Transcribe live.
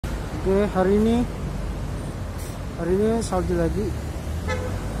Oke, hari ini salju lagi.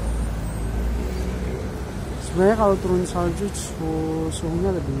 Sebenarnya kalau turun salju suhunya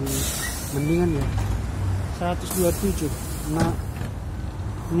lebih mendingan ya. 127. Nah,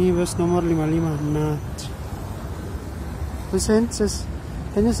 ini bus nomor 55. Nah, Hussein,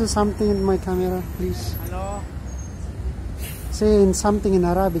 can you say something in my camera, please? Hello. Say in something in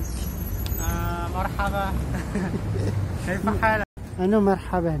Arabic. مرحبا. كيف حالك? Ano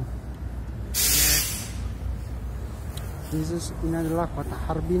marhaban. Ini adalah kota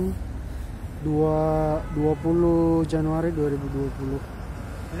Harbin 20 Januari 2020.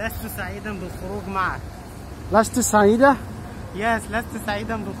 لست سعيدا بالخروج معك. لست سعيدة؟ Yes, لست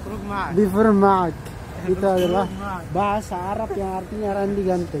سعيدا بالخروج معك. Before معك. Itu adalah bahasa Arab yang artinya Randy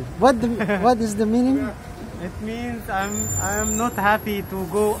ganteng. What is the meaning? It means I'm not happy to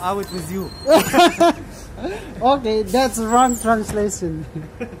go out with you. Okay, that's wrong translation.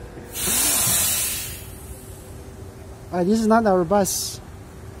 This is not our bus.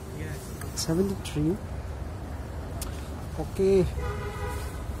 Yes. 73. Oke.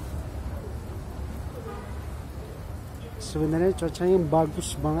 Sebenarnya cuacanya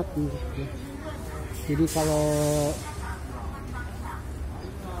bagus banget nih. Jadi kalau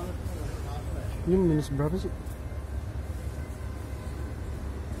ini minus berapa sih?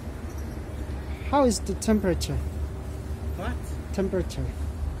 How is the temperature? What? Temperature.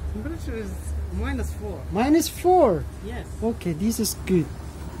 Temperature is -4. -4. Yes. Okay, this is good.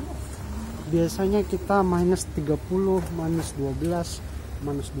 Biasanya kita -30, -12,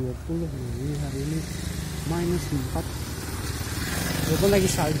 -20. Ini hari ini -4. Walaupun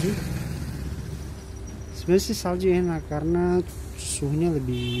lagi salju. Sebenarnya sih salju enak karena suhunya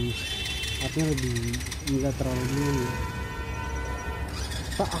artinya lebih enggak terlalu dingin ya.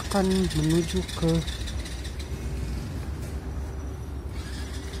 Kita akan menuju ke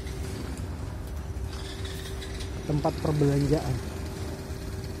tempat perbelanjaan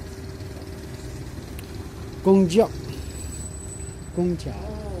Gongjok.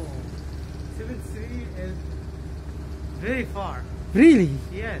 Oh, 73 is very far. Really?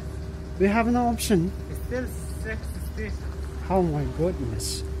 Yes. We have no option. It's still 6 station. Oh my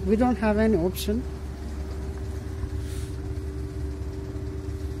goodness. We don't have any option.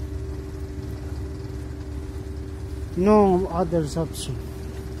 No others option.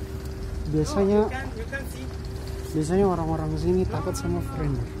 Biasanya You can see. Biasanya orang-orang sini takut sama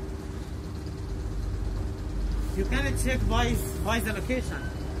friend. You can check by the location.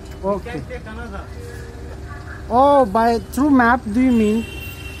 You Okay. can take another. Oh, by through map do you mean?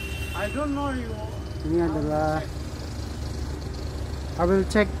 I don't know you. Ini adalah I will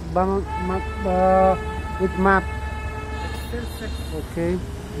check map with map. It's still 6. Oke.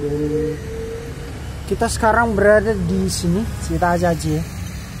 Dan kita sekarang berada di sini, Sitajaje.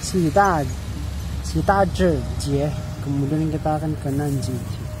 Kemudian kita akan ke Nanji.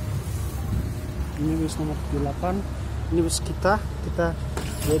 Ini bus nomor 8. Ini bus kita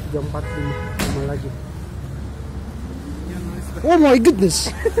 2345 sama lagi. Oh my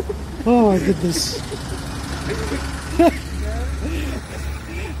goodness. Oh my goodness.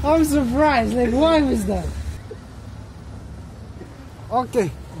 I'm surprised. Like, why was that?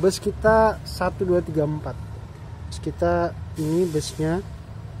 Oke, bus kita 1234. Bus kita ini busnya.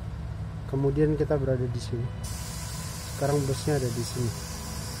 Kemudian kita berada di sini. Sekarang busnya ada di sini.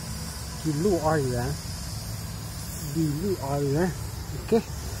 Di luar ya. Oke.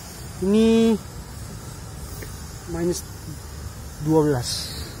 Ini -12.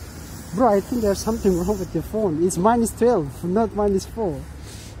 Bro, I think there's something wrong with your phone. It's -12, not -4.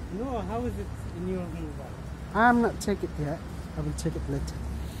 No, how is it in your mobile? I'm not check it yet. I will check it later.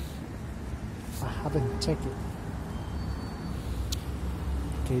 I haven't checked it.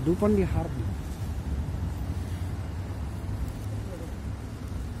 Kehidupan di Harbin.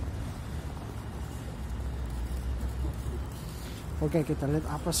 Oke, kita lihat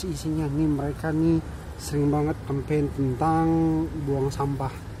apa sih isinya. Nih mereka nih sering banget campaign tentang buang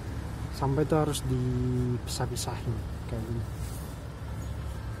sampah. Sampah itu harus dipisah-pisahin kayak gini.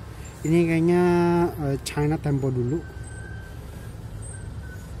 Ini kayaknya China Tempo dulu.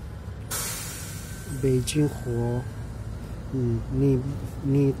 Beijing Ho.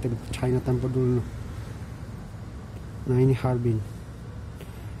 Ini China Tempo dulu. Nah, ini Harbin.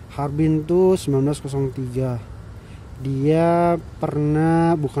 Harbin tuh 1903. Dia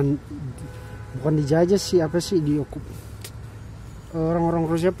pernah bukan dijajah sih, apa sih, orang-orang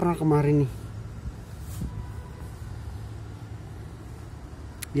Rusia pernah kemarin nih.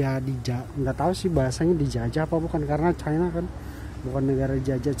 Ya nggak tahu sih bahasanya dijajah apa bukan, karena China kan bukan negara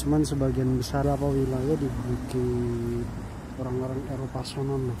jajah, cuman sebagian besar apa wilayah dibikin orang-orang Eropa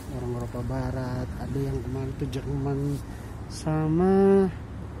sono, orang Eropa Barat. Ada yang kemarin tuh Jerman sama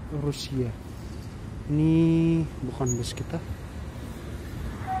Rusia. Ini bukan bus kita.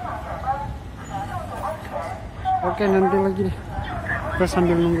 Oke, nanti lagi deh. Kita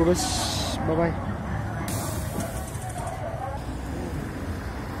sambil nunggu bus. Bye bye.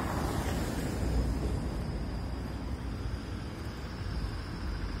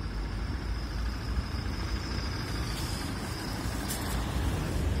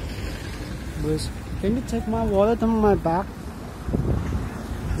 Bus, can you take my wallet and my bag?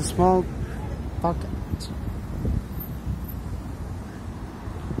 The small pocket.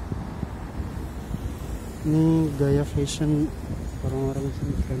 Ini gaya fashion orang-orang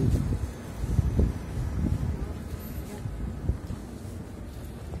sini keren.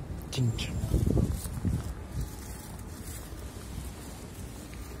 Cincin.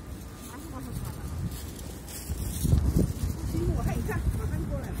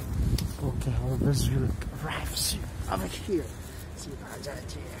 Okay, our bus will arrive soon over here.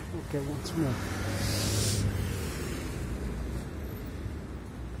 Okay, once more.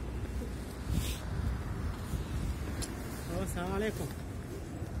 Assalamualaikum.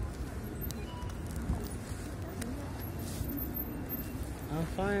 I'm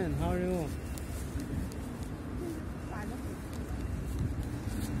fine. How are you?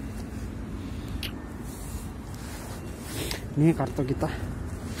 Ini kartu kita.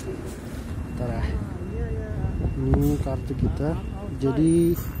 Ini kartu kita.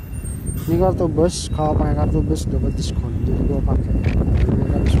 Jadi ini kartu bus. Kalau pakai kartu bus dapat diskon. Jadi gua pakai. Ini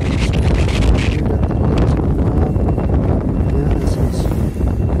kan semua diskon. Ini udah terlihat semua. Ya,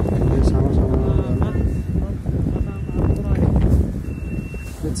 ini sama-sama.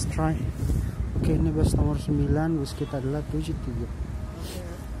 Let's try. Oke, ini bus nomor 9. Bus kita adalah 73.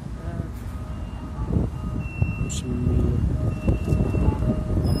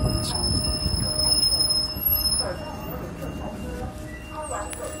 981.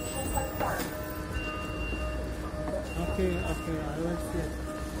 Okay, I will see it.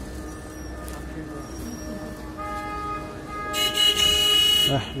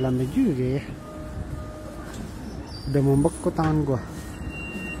 Wah, lama juga ya. Udah membeku tangan gua.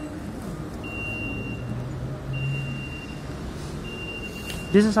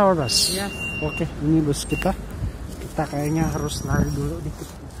 This is our bus. Yes. Oke, ini bus kita. Kita kayaknya harus lari dulu dikit.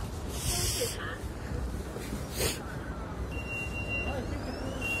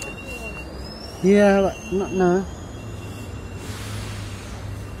 Iya, nah.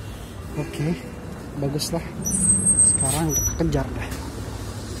 Oke, baguslah. Sekarang kita kejar dah.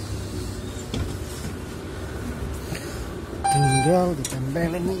 Tinggal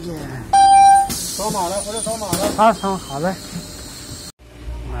ditempelin aja. Sama lah. Sama.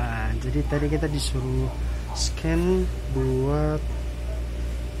 Nah, jadi tadi kita disuruh scan buat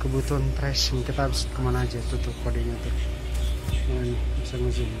kebutuhan tracing. Kita harus kemana aja tuh kodenya tuh. Nah, ini bisa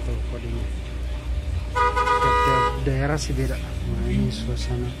nge-zoom tuh kodenya. Tiap daerah sih beda. Nah, ini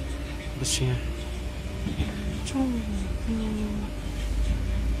suasana busnya.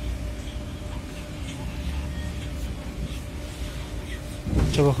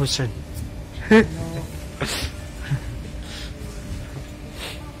 Coba Husen.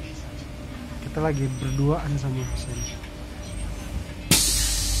 Kita lagi berduaan sama Husen.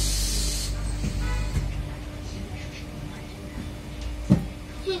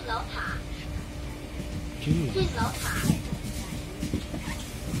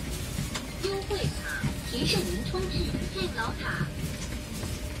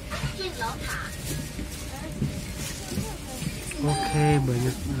 Oke,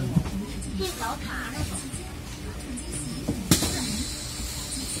 banyak.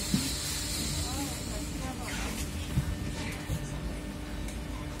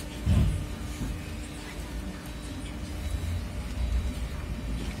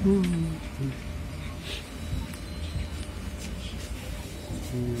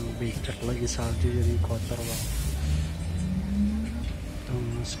 Becek lagi salju jadi kotor banget.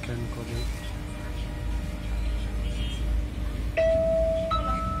 Tunggu scan kode.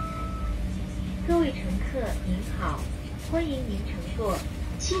 各位乘客您好，欢迎您乘坐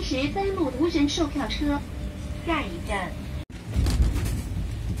70登陆无人售票车，下一站。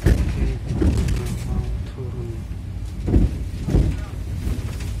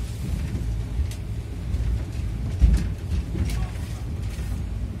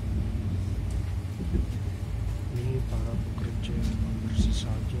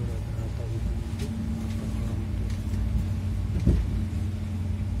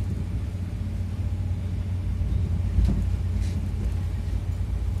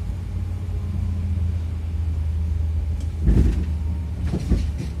 Oke,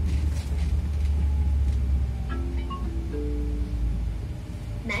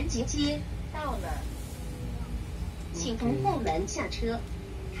 斜街到了，请从后门下车，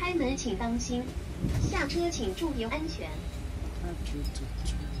开门请当心，下车请注意安全。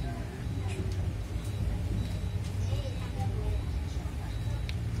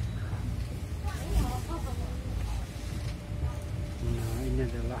Nah, ini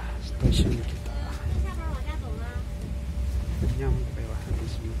adalah stasiun kita. Nyampe lah di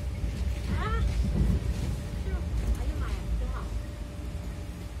sini.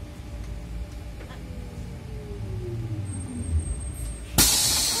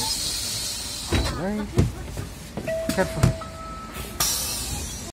 Alright. Careful.